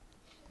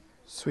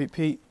Sweet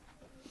Pete.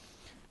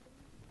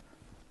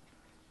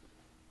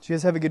 Did you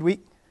guys have a good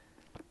week?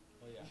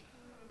 Oh, yeah.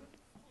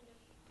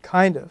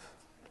 Kind of.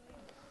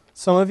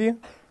 Some of you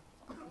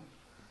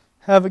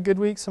have a good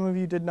week. Some of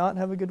you did not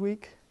have a good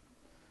week.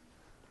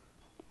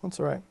 That's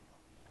all right.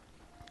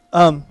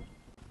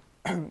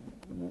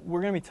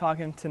 We're going to be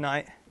talking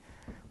tonight.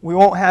 We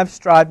won't have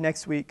Strive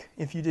next week,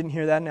 if you didn't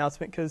hear that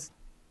announcement, because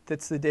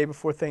that's the day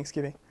before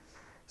Thanksgiving.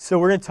 So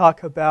we're going to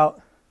talk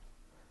about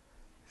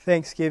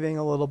Thanksgiving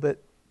a little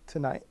bit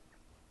tonight.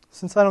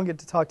 Since I don't get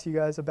to talk to you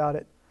guys about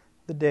it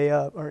the day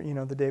up, or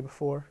the day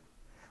before,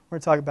 we're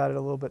going to talk about it a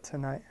little bit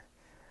tonight.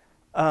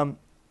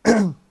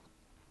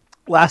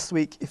 Last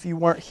week, if you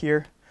weren't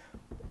here,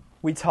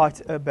 we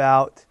talked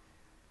about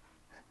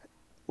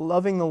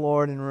loving the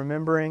Lord and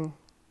remembering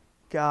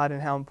God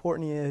and how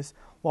important He is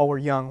while we're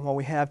young, while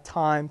we have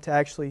time to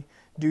actually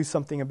do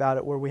something about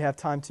it, where we have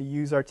time to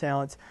use our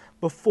talents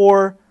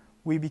before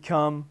we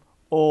become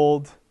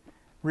old,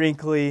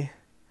 wrinkly,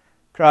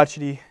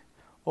 crotchety,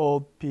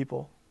 old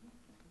people.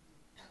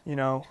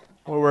 Where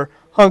we're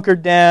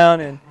hunkered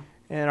down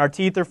and our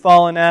teeth are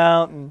falling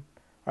out and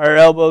our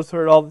elbows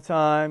hurt all the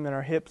time and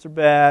our hips are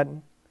bad.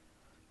 And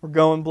we're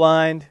going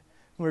blind,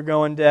 we're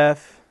going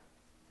deaf,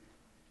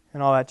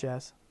 and all that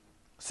jazz.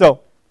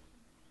 So,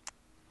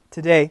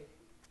 today,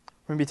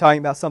 we're going to be talking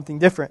about something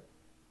different.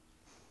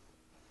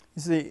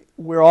 You see,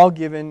 we're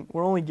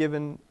only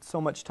given so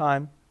much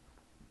time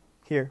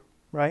here,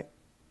 right?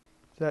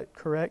 Is that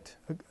correct?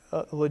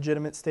 A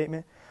legitimate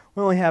statement?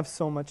 We only have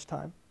so much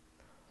time.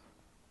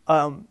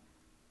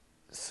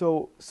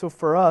 So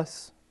for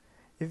us,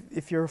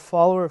 if you're a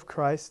follower of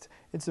Christ,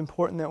 it's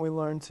important that we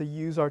learn to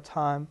use our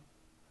time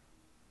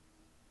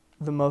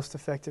the most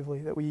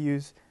effectively, that we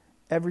use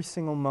every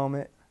single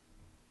moment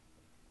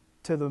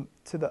to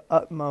the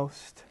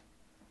utmost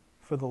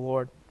for the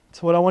Lord.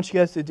 So what I want you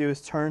guys to do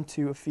is turn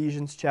to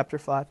Ephesians chapter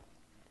 5.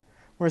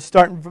 We're going to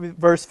start in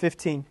verse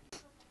 15.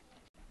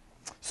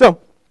 So,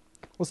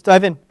 let's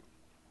dive in.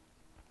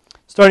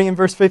 Starting in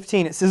verse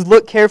 15, it says,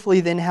 "Look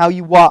carefully then how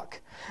you walk,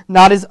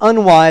 not as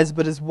unwise,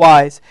 but as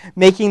wise,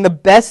 making the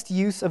best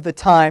use of the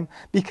time,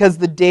 because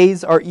the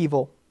days are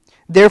evil.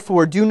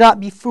 Therefore, do not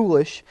be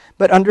foolish,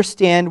 but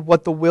understand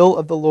what the will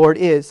of the Lord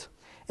is.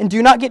 And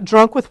do not get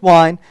drunk with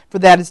wine, for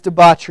that is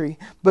debauchery,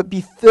 but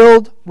be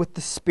filled with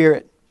the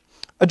Spirit,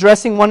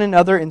 addressing one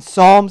another in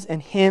psalms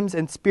and hymns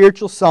and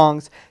spiritual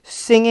songs,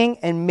 singing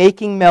and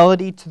making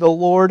melody to the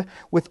Lord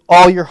with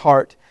all your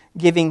heart,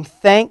 giving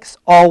thanks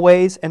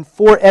always and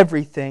for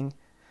everything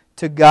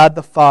to God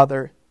the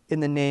Father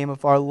in the name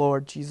of our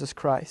Lord Jesus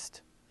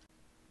Christ."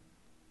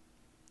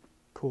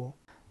 Cool.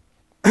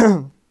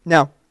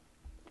 Now,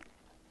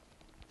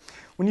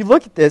 when you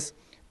look at this,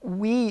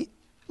 we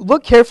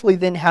look carefully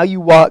then how you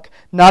walk,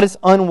 not as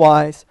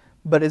unwise,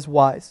 but as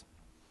wise.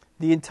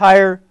 The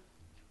entire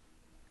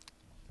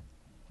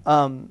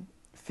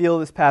feel of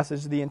this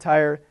passage, the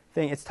entire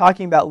thing, it's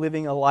talking about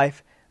living a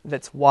life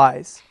that's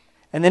wise.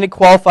 And then it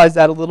qualifies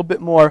that a little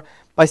bit more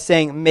by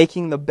saying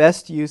making the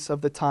best use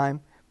of the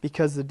time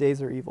because the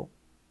days are evil.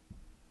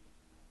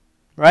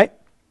 Right?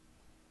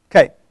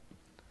 Okay.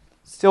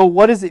 So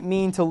what does it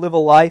mean to live a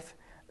life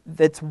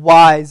that's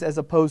wise as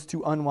opposed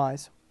to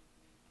unwise?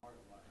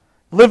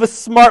 Live a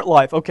smart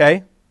life.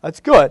 Okay,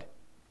 that's good.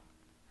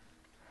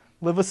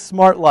 Live a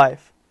smart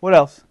life. What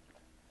else?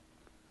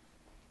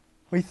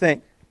 What do you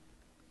think?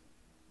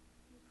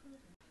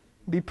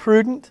 Be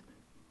prudent.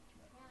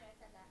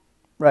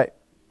 Right,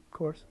 of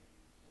course.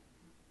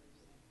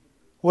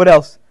 What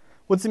else?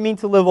 What's it mean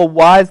to live a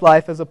wise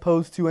life as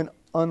opposed to an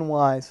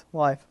unwise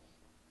life?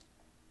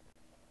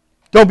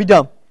 Don't be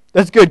dumb.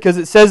 That's good because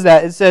it says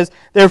that. It says,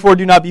 "Therefore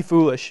do not be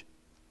foolish,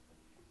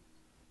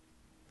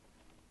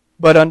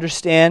 but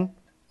understand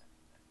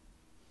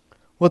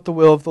what the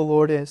will of the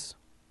Lord is."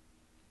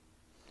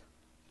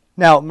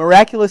 Now,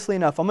 miraculously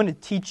enough, I'm going to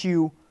teach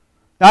you,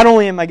 not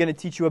only am I going to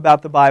teach you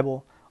about the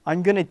Bible,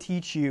 I'm going to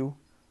teach you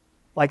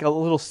like a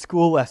little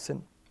school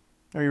lesson.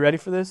 Are you ready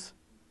for this?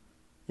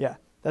 Yeah,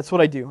 that's what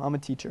I do. I'm a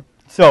teacher.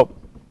 So,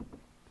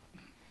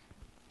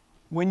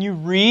 when you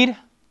read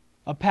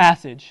a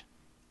passage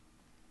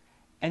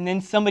and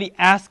then somebody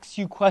asks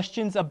you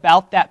questions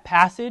about that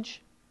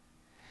passage,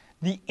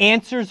 the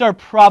answers are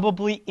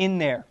probably in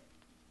there.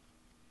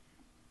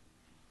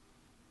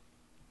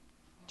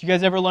 Do you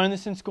guys ever learn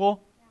this in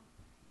school?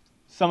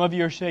 Some of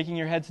you are shaking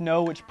your heads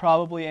no, which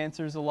probably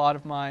answers a lot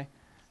of my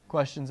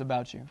questions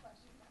about you.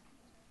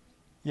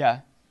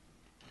 Yeah.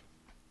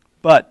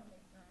 But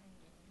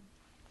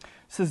it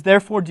says,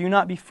 "Therefore do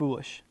not be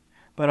foolish,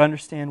 but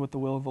understand what the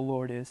will of the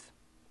Lord is."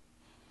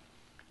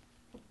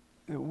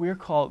 We're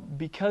called,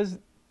 because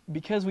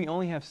we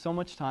only have so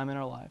much time in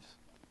our lives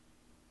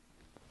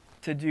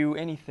to do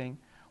anything,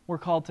 we're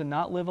called to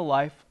not live a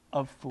life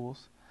of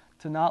fools,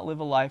 to not live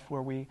a life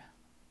where we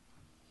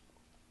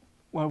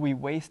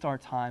waste our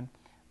time,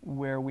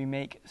 where we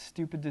make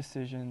stupid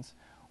decisions,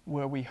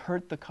 where we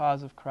hurt the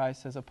cause of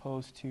Christ as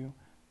opposed to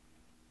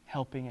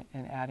helping it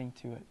and adding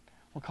to it.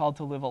 We're called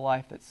to live a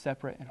life that's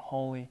separate and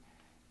holy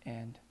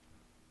and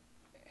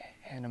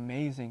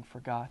amazing for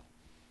God.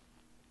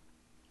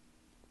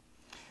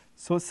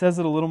 So it says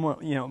it a little more,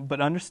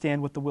 but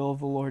understand what the will of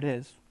the Lord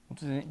is.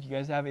 Do you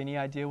guys have any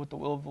idea what the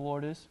will of the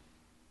Lord is?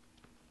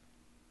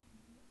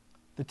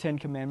 The 10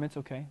 Commandments,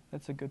 okay,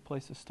 that's a good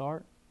place to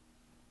start.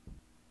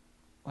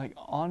 Like,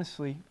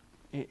 honestly,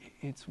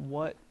 it's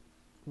what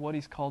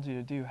He's called you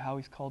to do, how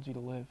He's called you to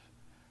live.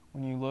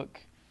 When you look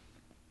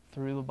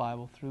through the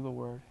Bible, through the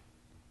Word,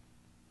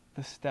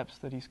 the steps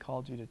that He's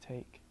called you to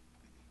take.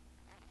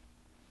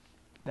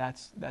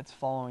 That's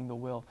following the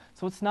will.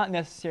 So it's not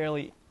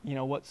necessarily,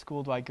 what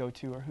school do I go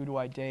to, or who do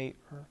I date,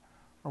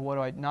 or what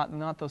do I,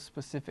 not those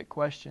specific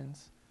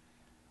questions,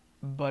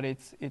 but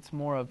it's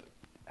more of,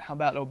 how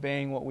about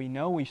obeying what we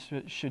know we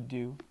should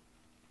do,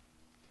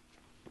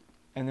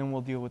 and then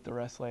we'll deal with the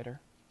rest later.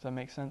 Does that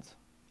make sense?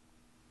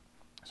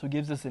 So it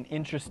gives us an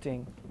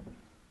interesting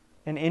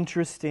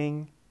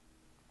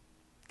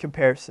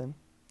comparison.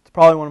 It's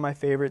probably one of my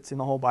favorites in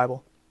the whole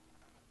Bible.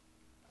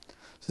 It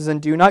says,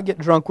 and do not get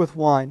drunk with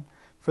wine,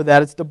 for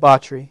that is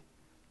debauchery,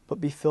 but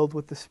be filled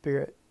with the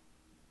Spirit.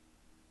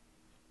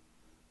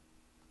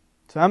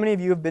 So how many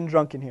of you have been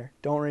drunk in here?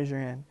 Don't raise your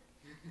hand.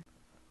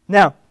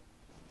 Now,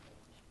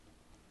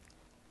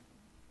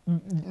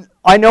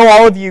 I know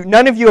all of you,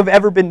 none of you have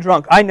ever been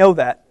drunk. I know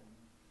that.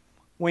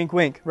 Wink,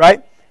 wink,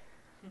 right?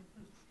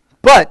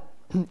 But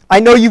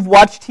I know you've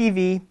watched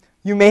TV.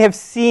 You may have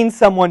seen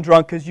someone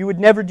drunk, because you would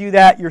never do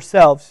that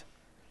yourselves,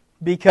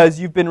 because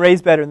you've been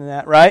raised better than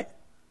that, right?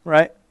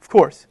 Right? Of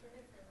course.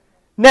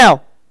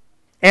 Now,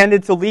 and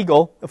it's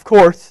illegal, of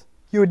course.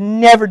 You would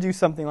never do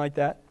something like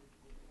that.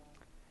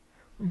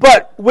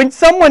 But when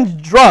someone's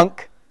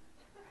drunk,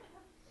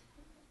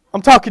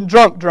 I'm talking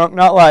drunk,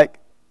 not like,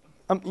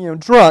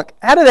 drunk,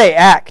 how do they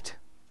act?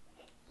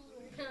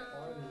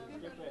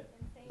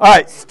 All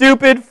right,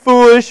 stupid,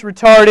 foolish,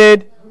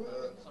 retarded,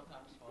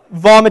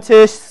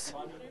 vomitous,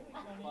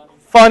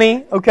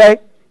 funny, okay?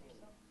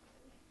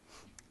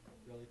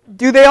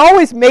 Do they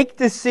always make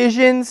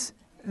decisions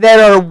that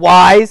are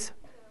wise?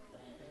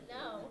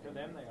 No. To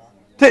them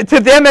they are. To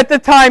them at the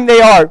time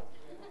they are.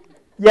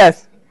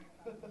 Yes.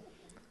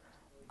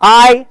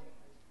 I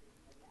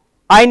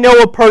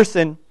know a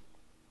person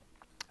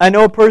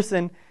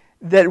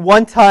that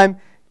one time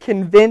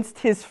convinced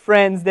his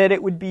friends that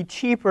it would be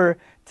cheaper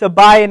to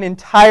buy an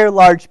entire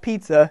large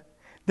pizza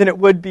than it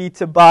would be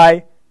to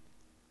buy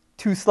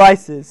 2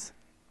 slices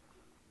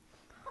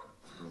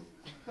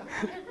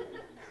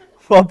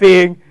while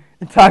being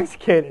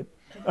intoxicated.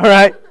 All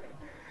right?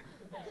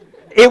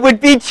 It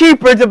would be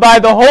cheaper to buy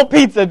the whole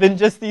pizza than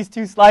just these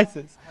 2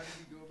 slices. How did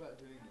he go about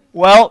doing this?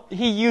 Well,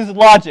 he used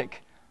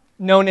logic,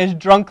 known as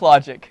drunk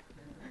logic.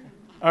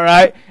 All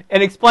right?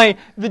 And explain,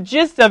 the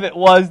gist of it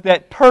was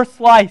that per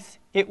slice,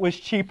 it was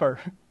cheaper.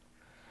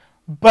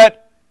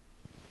 But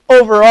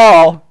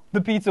overall,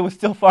 the pizza was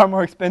still far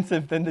more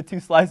expensive than the 2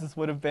 slices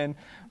would have been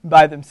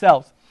by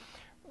themselves.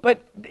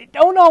 But they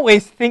don't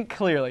always think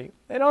clearly.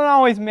 They don't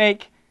always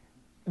make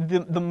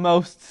the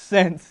most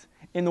sense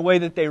in the way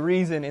that they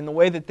reason, in the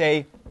way that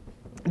they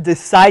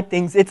decide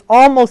things. It's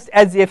almost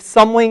as if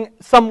someone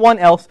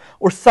else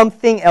or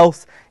something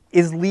else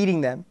is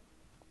leading them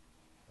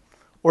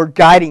or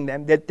guiding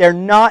them, that they're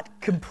not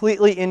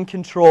completely in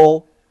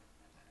control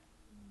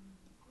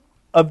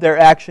of their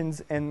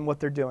actions and what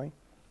they're doing.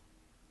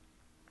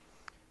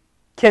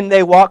 Can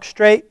they walk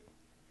straight?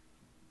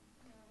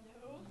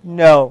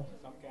 No.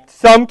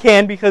 Some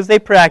can because they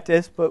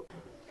practice, but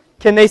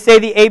can they say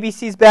the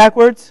ABCs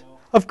backwards?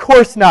 Of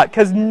course not,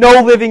 because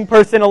no living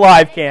person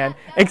alive can,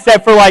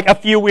 except for like a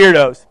few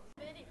weirdos.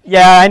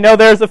 Yeah, I know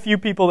there's a few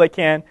people that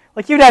can.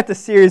 Like, you'd have to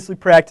seriously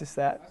practice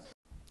that.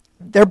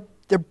 Their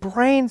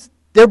brains,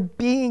 they're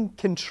being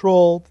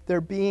controlled,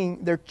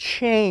 they're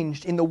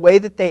changed in the way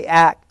that they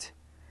act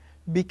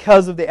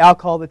because of the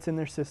alcohol that's in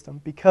their system,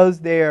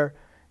 because they're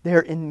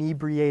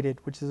inebriated,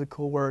 which is a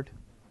cool word,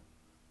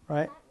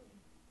 right?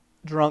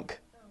 Drunk.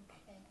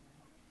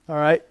 All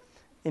right?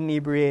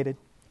 Inebriated.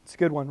 It's a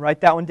good one.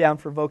 Write that one down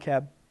for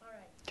vocab.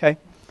 Okay?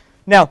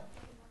 Now,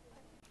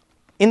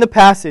 in the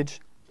passage,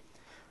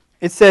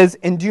 it says,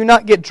 and do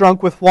not get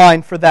drunk with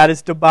wine, for that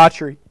is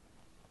debauchery.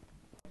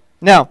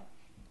 Now,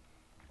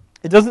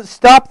 it doesn't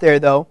stop there,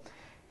 though.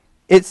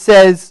 It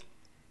says,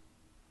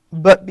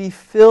 but be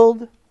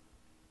filled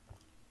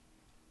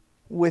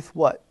with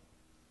what?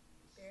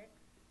 Spirit.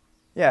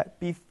 Yeah,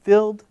 be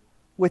filled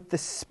with the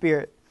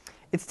Spirit.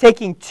 It's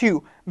taking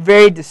 2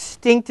 very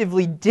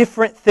distinctively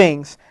different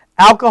things,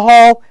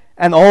 alcohol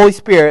and the Holy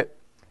Spirit,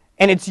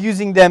 and it's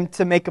using them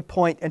to make a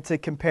point and to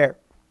compare.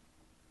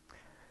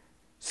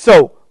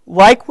 So,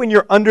 like when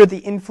you're under the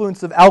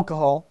influence of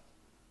alcohol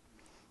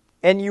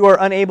and you are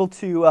unable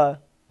to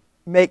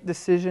make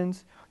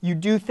decisions, you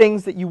do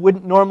things that you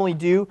wouldn't normally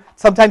do.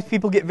 Sometimes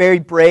people get very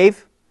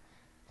brave.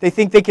 They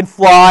think they can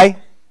fly.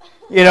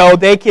 They're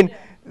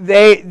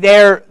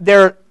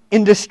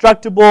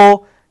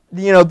indestructible.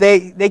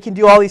 They can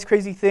do all these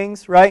crazy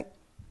things, right?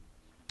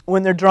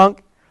 When they're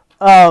drunk.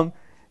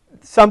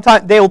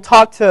 Sometimes they will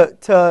talk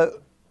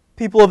to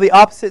people of the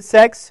opposite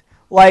sex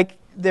like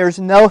there's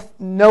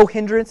no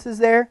hindrances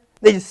there.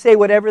 They just say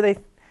whatever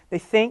they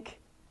think.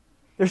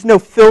 There's no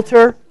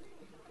filter.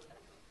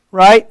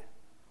 Right?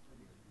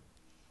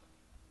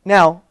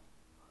 Now,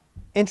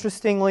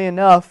 interestingly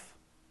enough,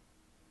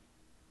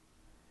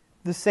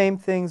 the same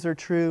things are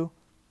true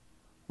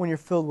when you're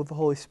filled with the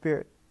Holy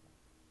Spirit.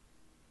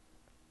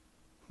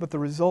 But the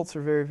results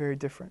are very, very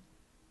different.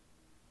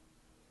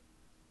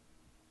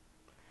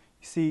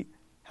 You see,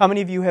 how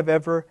many of you have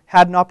ever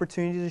had an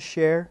opportunity to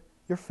share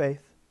your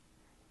faith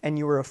and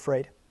you were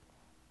afraid?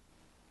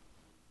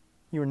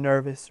 You were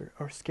nervous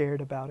or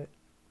scared about it.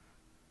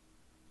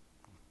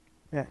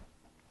 Yeah.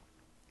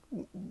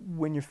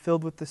 When you're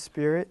filled with the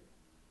Spirit,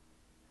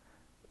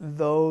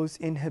 those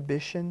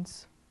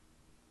inhibitions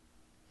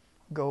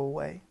go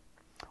away.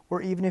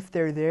 Or even if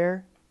they're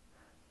there,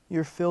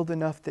 you're filled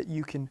enough that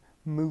you can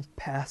move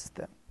past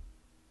them.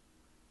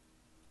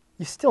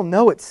 You still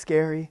know it's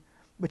scary,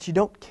 but you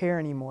don't care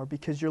anymore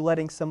because you're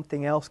letting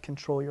something else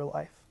control your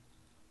life.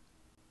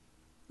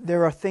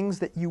 There are things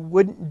that you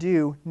wouldn't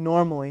do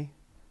normally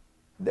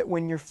that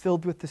when you're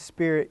filled with the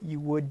Spirit, you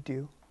would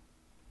do.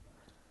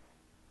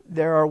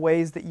 There are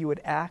ways that you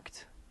would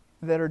act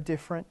that are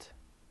different.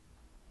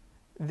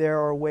 There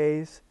are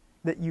ways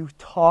that you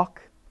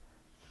talk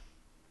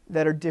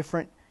that are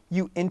different.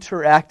 You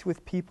interact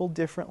with people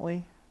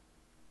differently.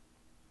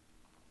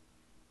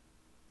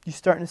 You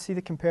starting to see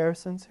the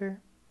comparisons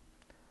here?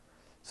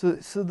 So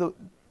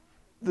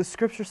the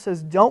Scripture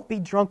says, don't be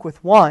drunk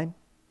with wine,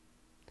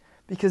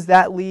 because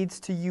that leads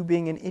to you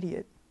being an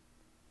idiot.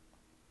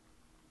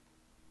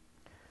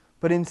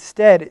 But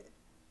instead,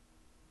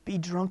 be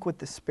drunk with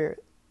the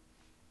Spirit.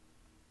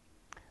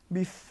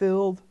 Be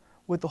filled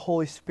with the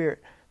Holy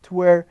Spirit, to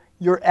where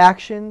your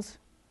actions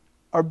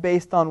are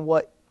based on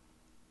what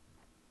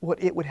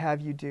it would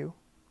have you do.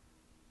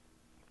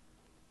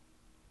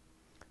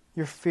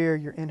 Your fear,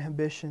 your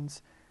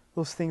inhibitions,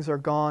 those things are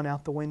gone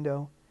out the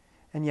window,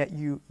 and yet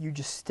you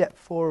just step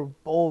forward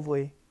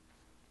boldly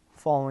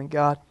following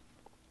God.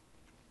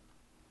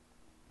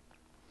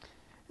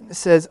 And it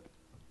says,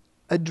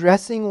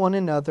 addressing one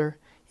another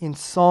in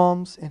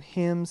psalms and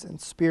hymns and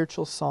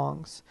spiritual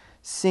songs,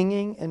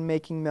 singing and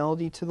making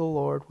melody to the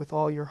Lord with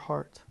all your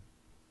heart.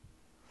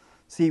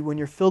 See, when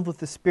you're filled with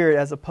the Spirit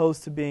as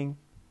opposed to being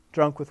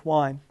drunk with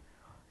wine,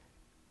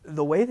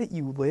 the way that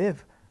you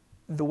live,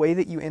 the way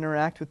that you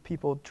interact with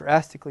people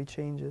drastically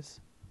changes.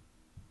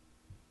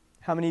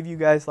 How many of you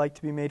guys like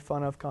to be made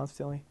fun of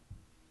constantly?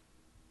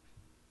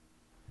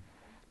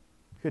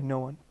 Good, no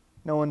one.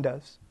 No one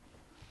does.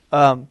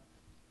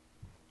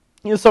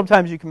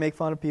 Sometimes you can make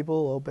fun of people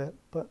a little bit,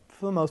 but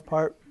for the most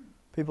part,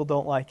 people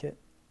don't like it.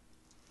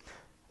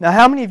 Now,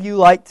 how many of you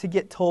like to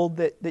get told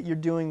that you're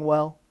doing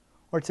well,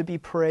 or to be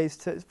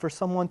praised, for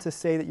someone to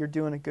say that you're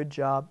doing a good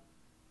job?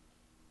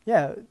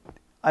 Yeah,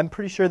 I'm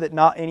pretty sure that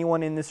not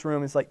anyone in this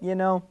room is like,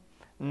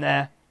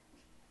 nah.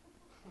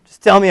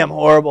 Just tell me I'm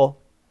horrible.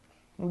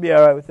 I'll be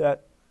all right with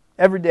that.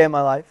 Every day of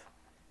my life.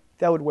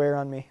 That would wear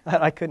on me.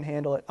 I couldn't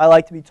handle it. I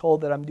like to be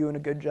told that I'm doing a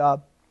good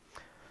job.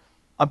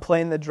 I'm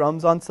playing the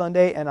drums on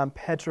Sunday, and I'm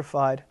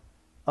petrified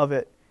of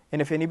it.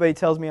 And if anybody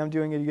tells me I'm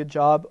doing a good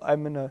job,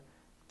 I'm going to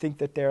think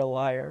that they're a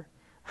liar.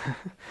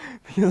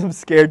 Because I'm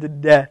scared to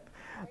death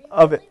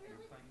of it.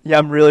 Yeah,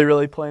 I'm really,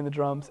 really playing the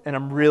drums, and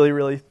I'm really,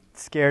 really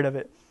scared of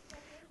it.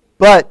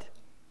 But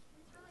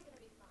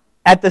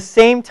at the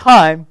same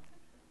time,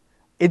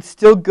 it's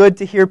still good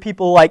to hear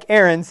people like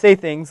Aaron say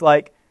things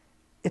like,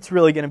 it's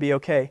really going to be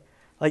okay.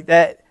 Like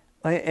that.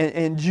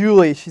 And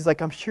Julie, she's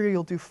like, I'm sure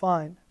you'll do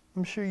fine.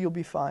 I'm sure you'll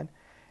be fine.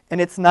 And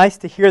it's nice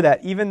to hear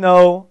that, even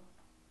though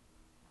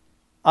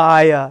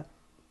I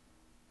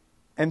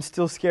am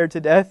still scared to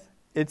death.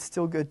 It's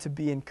still good to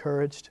be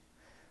encouraged,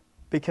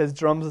 because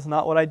drums is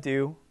not what I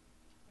do.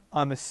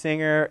 I'm a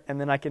singer, and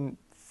then I can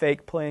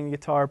fake playing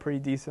guitar pretty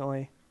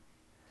decently.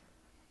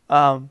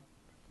 And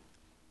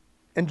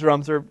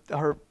drums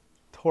are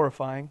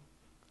horrifying.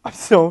 I'm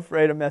so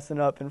afraid of messing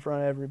up in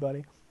front of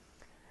everybody.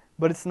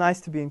 But it's nice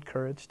to be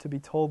encouraged, to be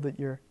told that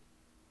you're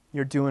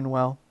doing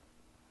well.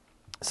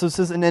 So it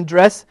says,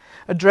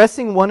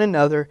 addressing one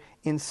another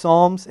in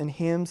psalms and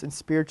hymns and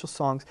spiritual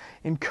songs,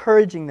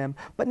 encouraging them,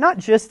 but not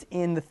just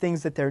in the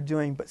things that they're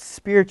doing, but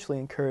spiritually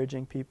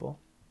encouraging people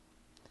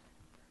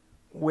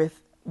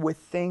with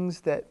things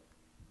that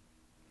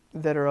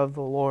are of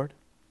the Lord.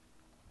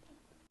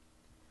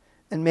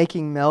 And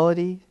making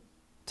melody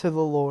to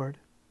the Lord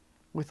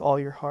with all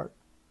your heart.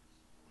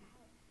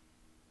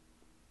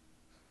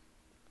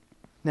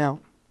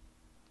 Now,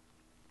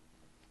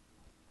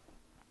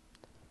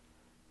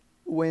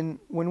 when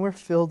we're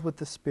filled with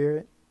the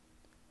Spirit,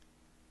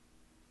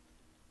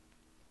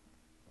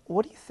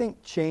 what do you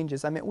think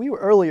changes? I mean, we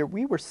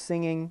were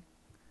singing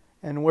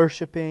and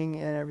worshiping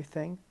and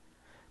everything.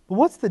 But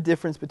what's the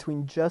difference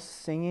between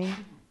just singing?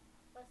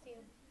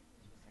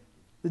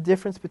 The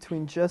difference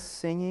between just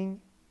singing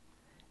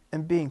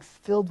and being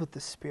filled with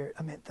the Spirit.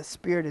 I mean, the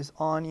Spirit is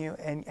on you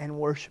and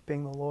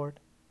worshiping the Lord.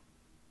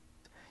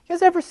 You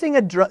guys ever seen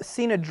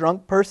a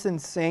drunk person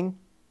sing?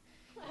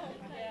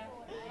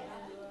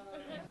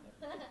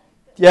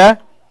 Yeah?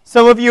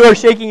 Some of you are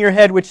shaking your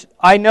head, which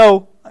I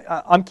know.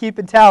 I'm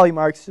keeping tally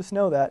marks. Just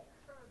know that.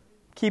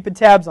 Keeping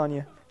tabs on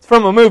you. It's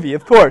from a movie,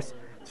 of course.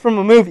 It's from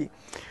a movie.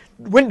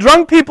 When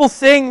drunk people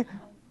sing,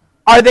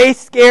 are they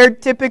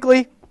scared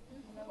typically?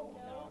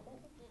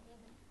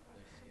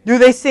 Do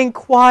they sing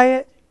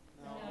quiet?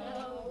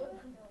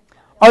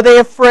 Are they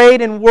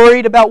afraid and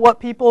worried about what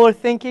people are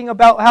thinking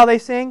about how they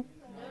sing?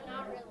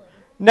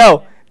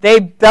 No, they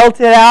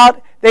belt it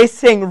out. They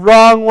sing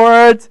wrong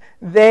words.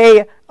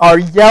 They are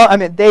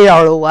they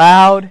are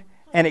loud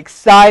and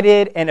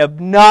excited and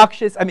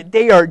obnoxious.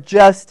 They are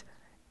just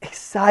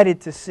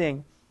excited to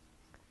sing.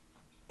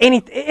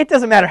 It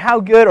doesn't matter how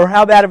good or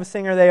how bad of a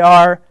singer they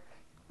are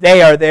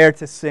there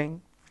to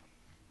sing.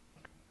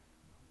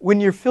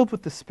 When you're filled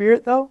with the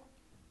Spirit, though,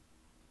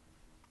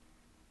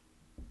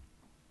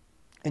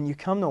 and you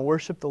come to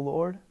worship the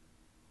Lord,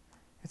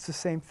 it's the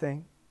same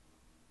thing.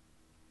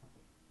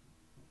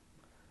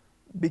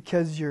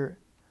 Because you're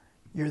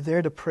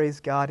there to praise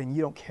God and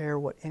you don't care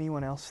what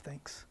anyone else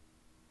thinks.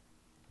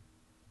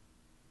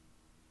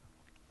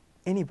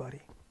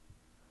 Anybody.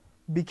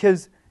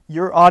 Because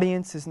your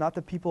audience is not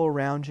the people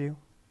around you.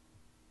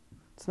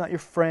 It's not your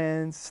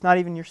friends. It's not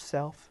even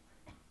yourself.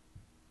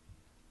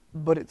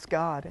 But it's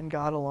God and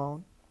God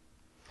alone.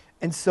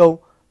 And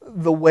so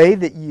the way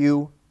that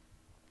you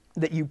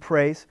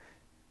praise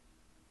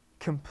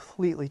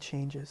completely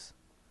changes.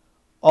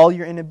 All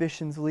your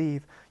inhibitions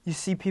leave. You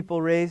see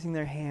people raising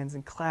their hands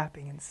and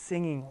clapping and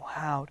singing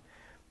loud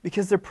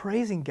because they're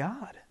praising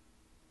God,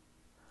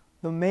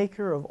 the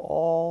maker of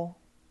all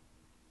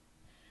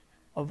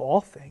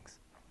things,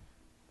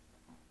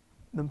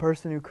 the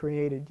person who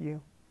created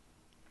you.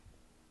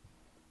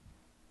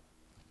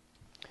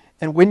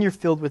 And when you're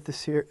filled with the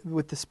Spirit,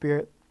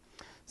 it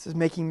says,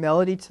 making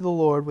melody to the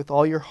Lord with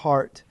all your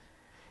heart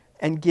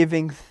and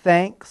giving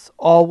thanks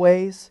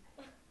always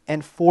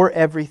and for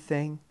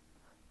everything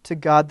to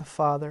God the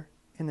Father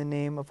in the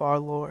name of our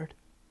Lord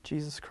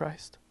Jesus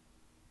Christ.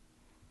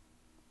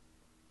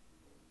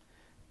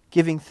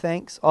 Giving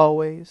thanks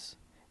always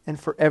and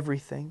for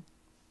everything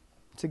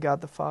to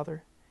God the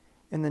Father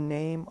in the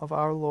name of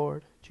our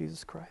Lord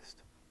Jesus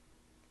Christ.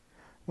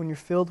 When you're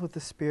filled with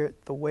the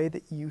Spirit, the way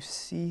that you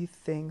see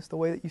things, the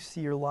way that you see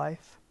your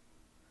life,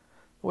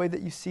 the way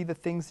that you see the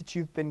things that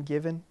you've been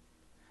given,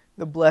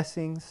 the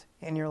blessings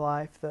in your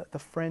life, the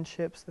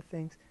friendships, the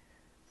things,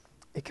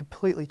 it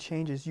completely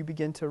changes. You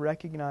begin to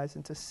recognize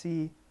and to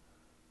see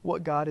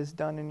what God has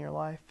done in your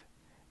life.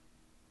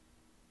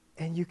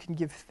 And you can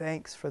give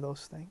thanks for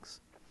those things.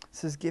 It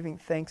says giving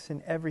thanks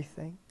in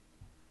everything.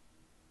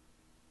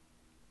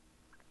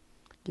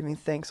 Giving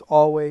thanks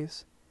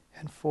always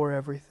and for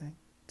everything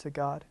to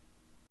God.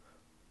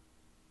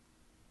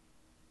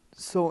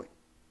 So,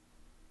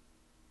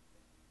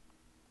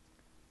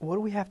 what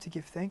do we have to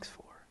give thanks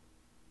for?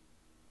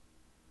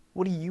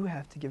 What do you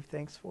have to give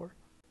thanks for?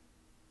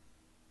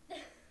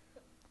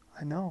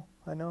 I know.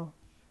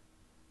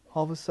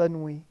 All of a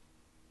sudden we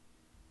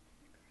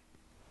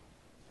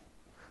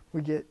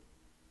get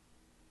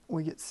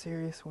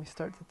serious when we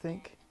start to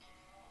think.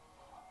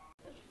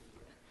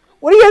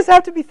 What do you guys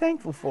have to be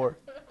thankful for?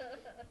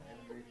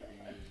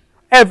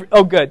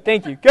 Oh, good.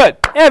 Thank you. Good.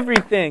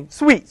 Everything.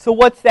 Sweet. So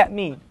what's that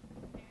mean?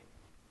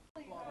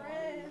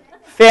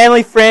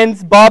 Family,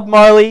 friends, Bob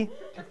Marley.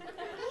 I am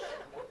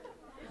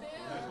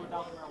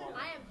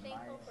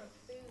thankful for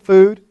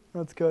Food.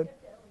 That's good.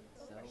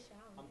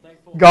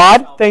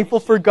 God. Thankful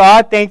for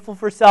God. Thankful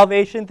for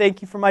salvation.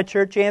 Thank you for my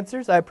church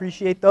answers. I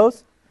appreciate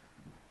those.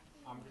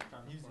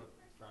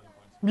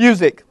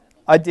 Music.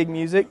 I dig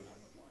music.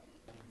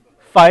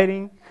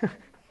 Fighting.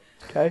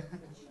 Okay.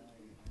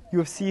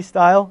 UFC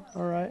style.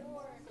 All right.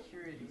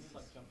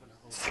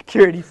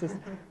 Security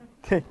system.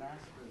 Okay.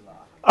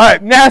 All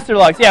right. Master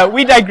locks. Yeah,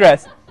 we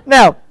digress.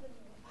 Now,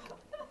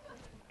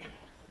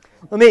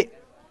 let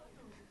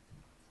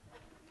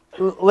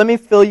me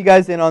fill you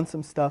guys in on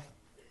some stuff.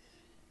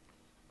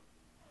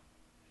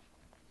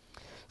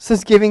 It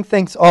says giving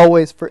thanks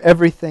always for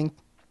everything,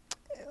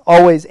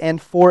 always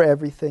and for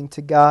everything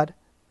to God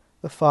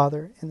the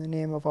Father in the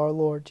name of our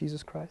Lord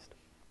Jesus Christ.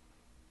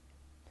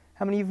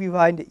 How many of you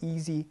find it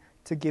easy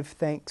to give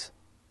thanks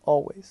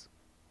always?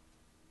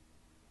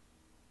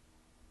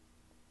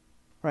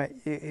 Right,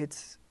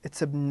 it's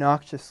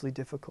obnoxiously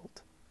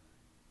difficult.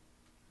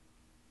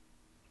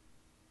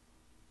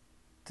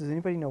 Does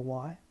anybody know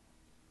why?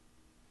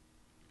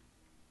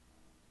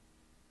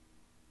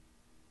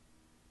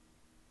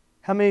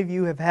 How many of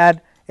you have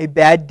had a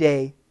bad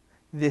day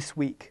this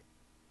week?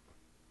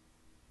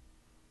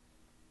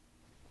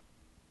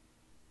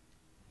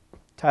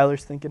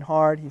 Tyler's thinking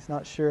hard. He's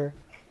not sure.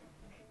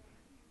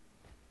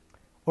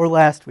 Or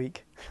last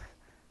week.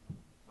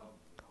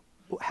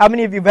 How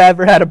many of you have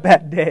ever had a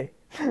bad day?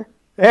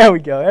 There we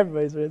go.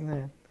 Everybody's raising their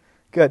hand.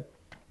 Good.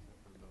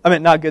 I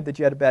mean, not good that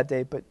you had a bad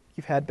day, but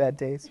you've had bad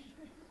days.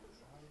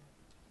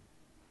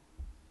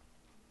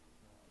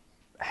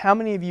 How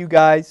many of you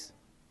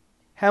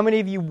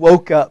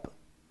woke up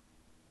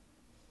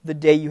the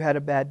day you had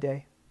a bad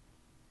day?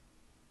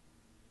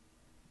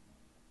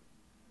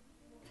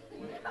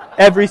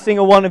 Every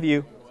single one of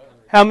you.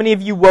 How many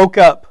of you woke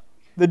up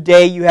the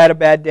day you had a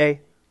bad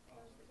day?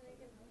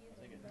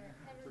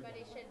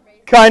 Everybody should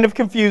Kind of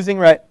confusing,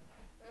 right?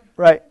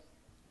 Right.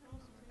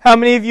 How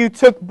many of you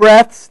took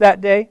breaths that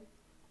day?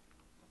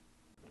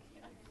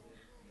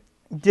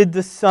 Did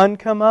the sun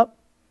come up?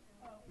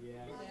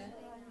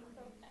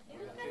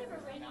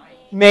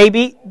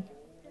 Maybe.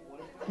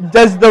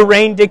 Does the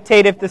rain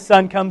dictate if the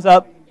sun comes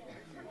up?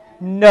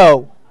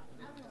 No.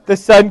 The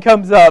sun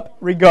comes up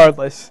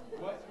regardless.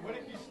 What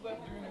if you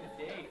slept during the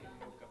day and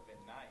woke up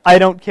at night? I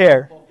don't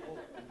care.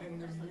 Then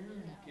the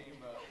moon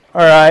came up.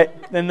 All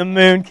right. Then the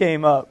moon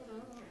came up.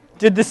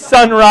 Did the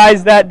sun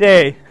rise that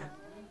day?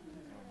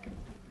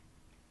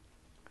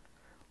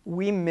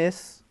 We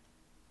miss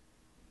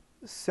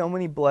so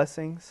many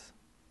blessings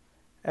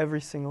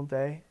every single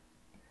day.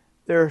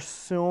 There are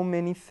so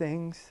many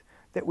things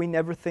that we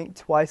never think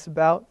twice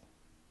about.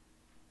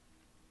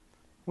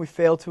 We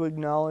fail to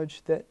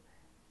acknowledge that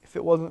if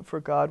it wasn't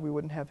for God, we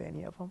wouldn't have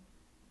any of them.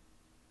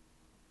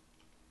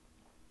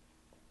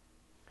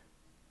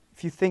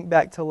 If you think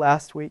back to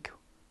last week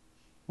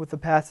with the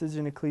passage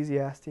in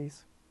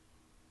Ecclesiastes,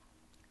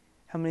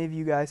 how many of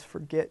you guys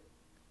forget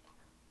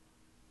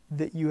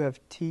that you have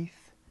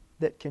teeth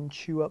that can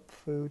chew up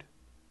food?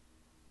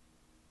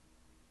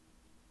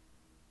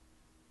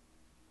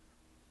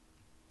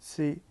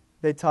 See,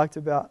 they talked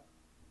about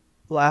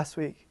last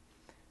week,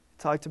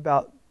 talked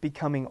about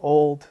becoming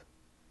old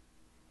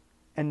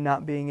and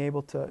not being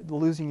able to,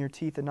 losing your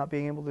teeth and not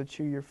being able to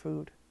chew your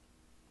food.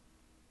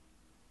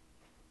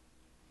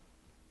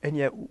 And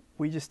yet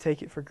we just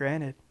take it for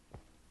granted.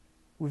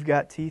 We've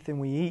got teeth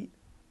and we eat.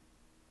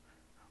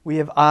 We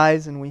have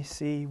eyes and we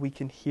see. We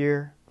can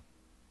hear.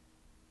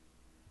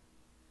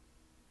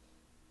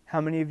 How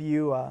many of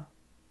you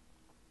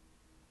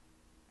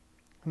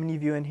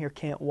in here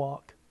can't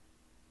walk?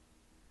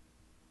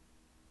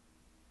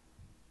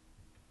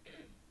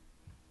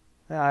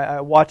 I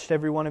watched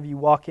every one of you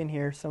walk in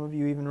here. Some of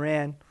you even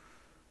ran.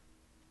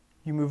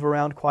 You move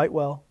around quite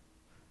well.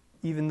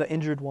 Even the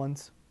injured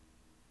ones.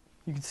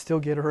 You can still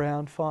get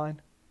around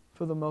fine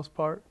for the most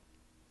part.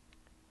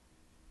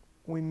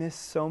 We miss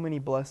so many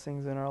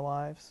blessings in our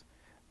lives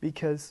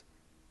because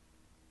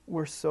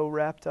we're so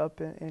wrapped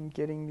up in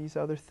getting these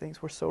other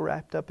things. We're so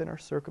wrapped up in our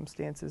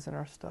circumstances and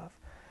our stuff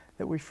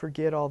that we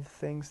forget all the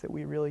things that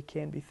we really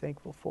can be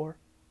thankful for.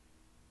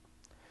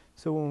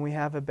 So when we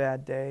have a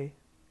bad day,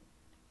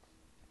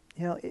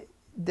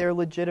 they're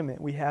legitimate.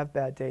 We have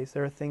bad days.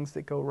 There are things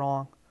that go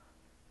wrong.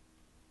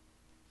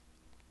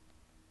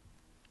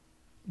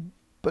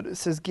 But it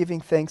says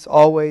giving thanks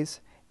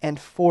always and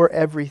for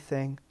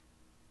everything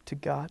to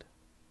God,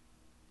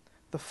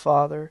 the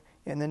Father,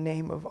 in the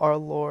name of our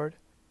Lord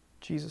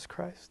Jesus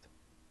Christ.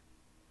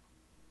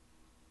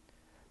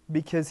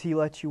 Because He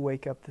let you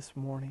wake up this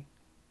morning.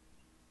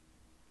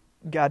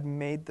 God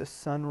made the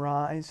sun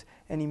rise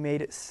and He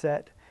made it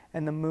set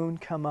and the moon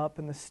come up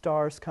and the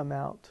stars come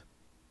out.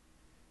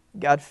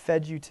 God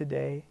fed you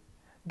today.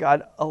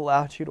 God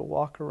allowed you to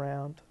walk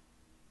around.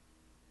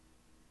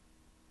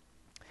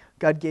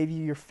 God gave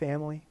you your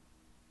family.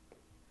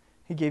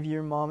 He gave you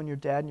your mom and your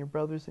dad and your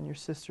brothers and your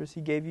sisters.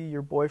 He gave you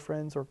your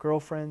boyfriends or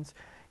girlfriends.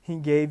 He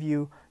gave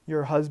you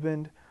your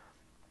husband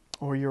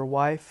or your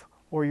wife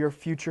or your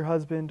future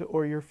husband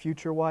or your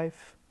future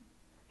wife.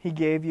 He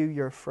gave you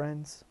your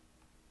friends.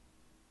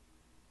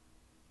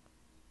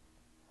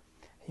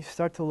 You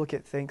start to look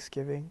at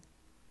Thanksgiving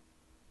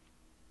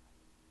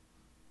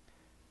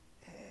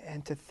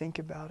and to think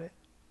about it.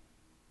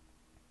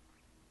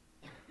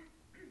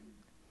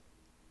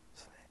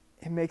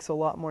 It makes a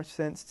lot more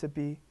sense to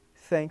be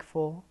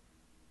thankful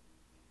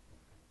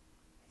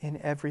in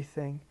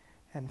everything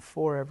and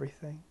for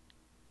everything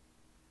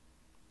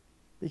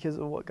because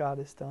of what God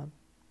has done.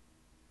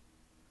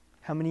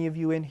 How many of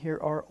you in here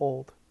are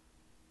old?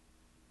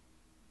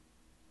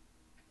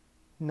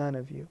 None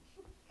of you.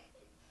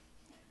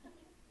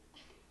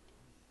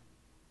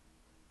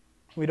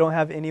 We don't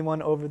have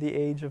anyone over the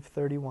age of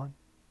 31.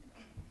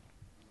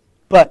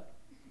 But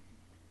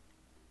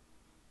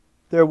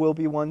there will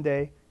be one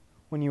day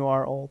when you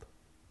are old.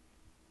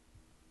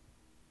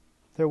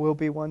 There will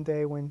be one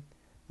day when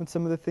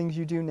some of the things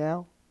you do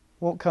now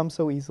won't come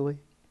so easily.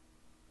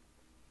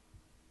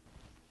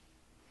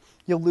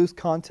 You'll lose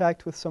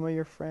contact with some of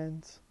your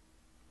friends.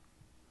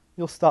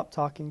 You'll stop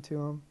talking to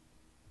them.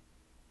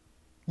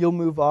 You'll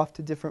move off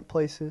to different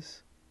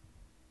places.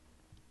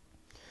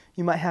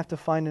 You might have to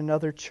find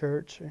another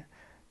church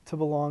to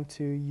belong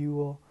to.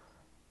 You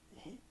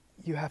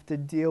have to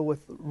deal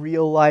with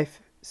real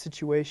life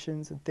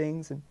situations and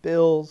things and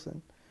bills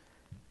and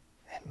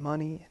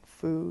money and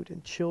food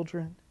and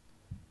children.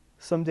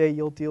 Someday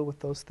you'll deal with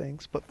those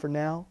things, but for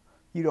now,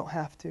 you don't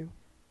have to.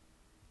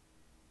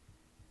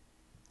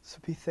 So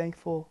be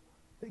thankful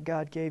that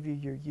God gave you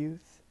your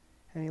youth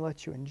and He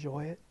let you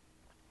enjoy it.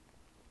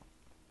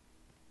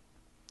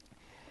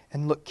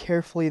 And look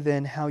carefully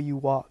then how you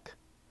walk,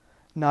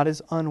 not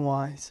as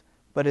unwise,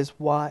 but as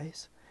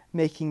wise,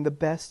 making the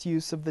best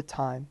use of the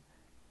time,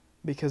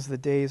 because the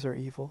days are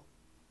evil.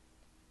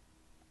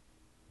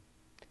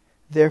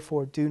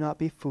 Therefore, do not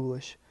be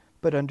foolish,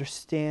 but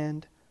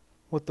understand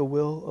what the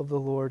will of the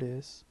Lord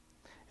is.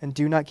 And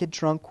do not get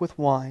drunk with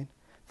wine,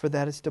 for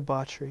that is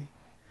debauchery,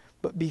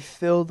 but be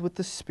filled with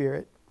the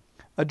Spirit,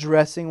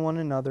 addressing one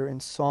another in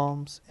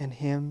psalms and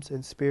hymns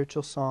and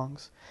spiritual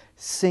songs,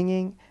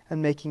 singing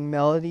and making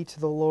melody to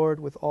the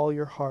Lord with all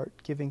your heart,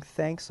 giving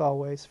thanks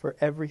always for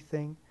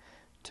everything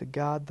to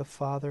God the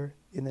Father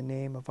in the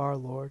name of our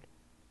Lord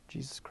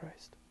Jesus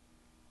Christ.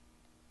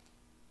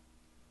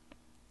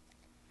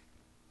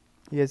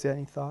 You guys got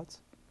any thoughts?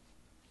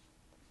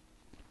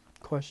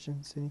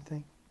 Questions?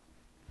 Anything?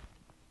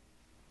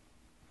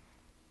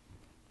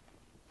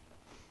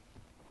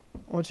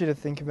 I want you to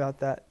think about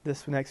that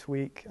this next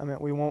week. I mean,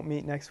 we won't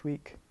meet next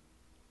week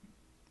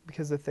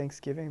because of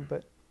Thanksgiving,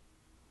 but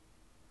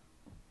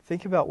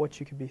think about what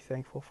you could be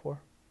thankful for.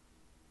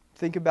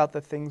 Think about the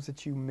things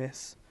that you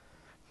miss,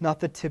 not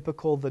the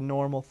typical, the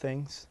normal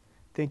things.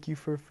 Thank you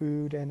for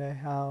food and a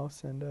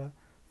house and a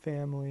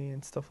family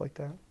and stuff like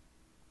that.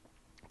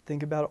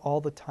 Think about all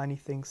the tiny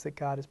things that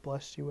God has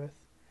blessed you with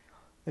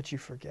that you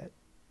forget.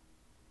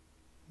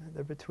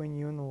 They're between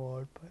you and the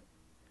Lord,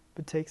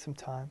 but take some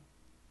time.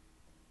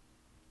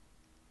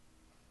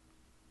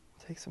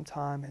 Take some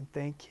time and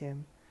thank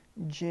Him.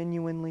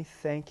 Genuinely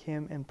thank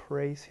Him and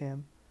praise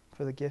Him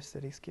for the gifts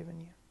that He's given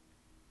you.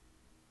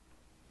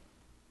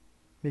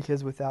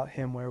 Because without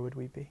Him, where would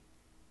we be?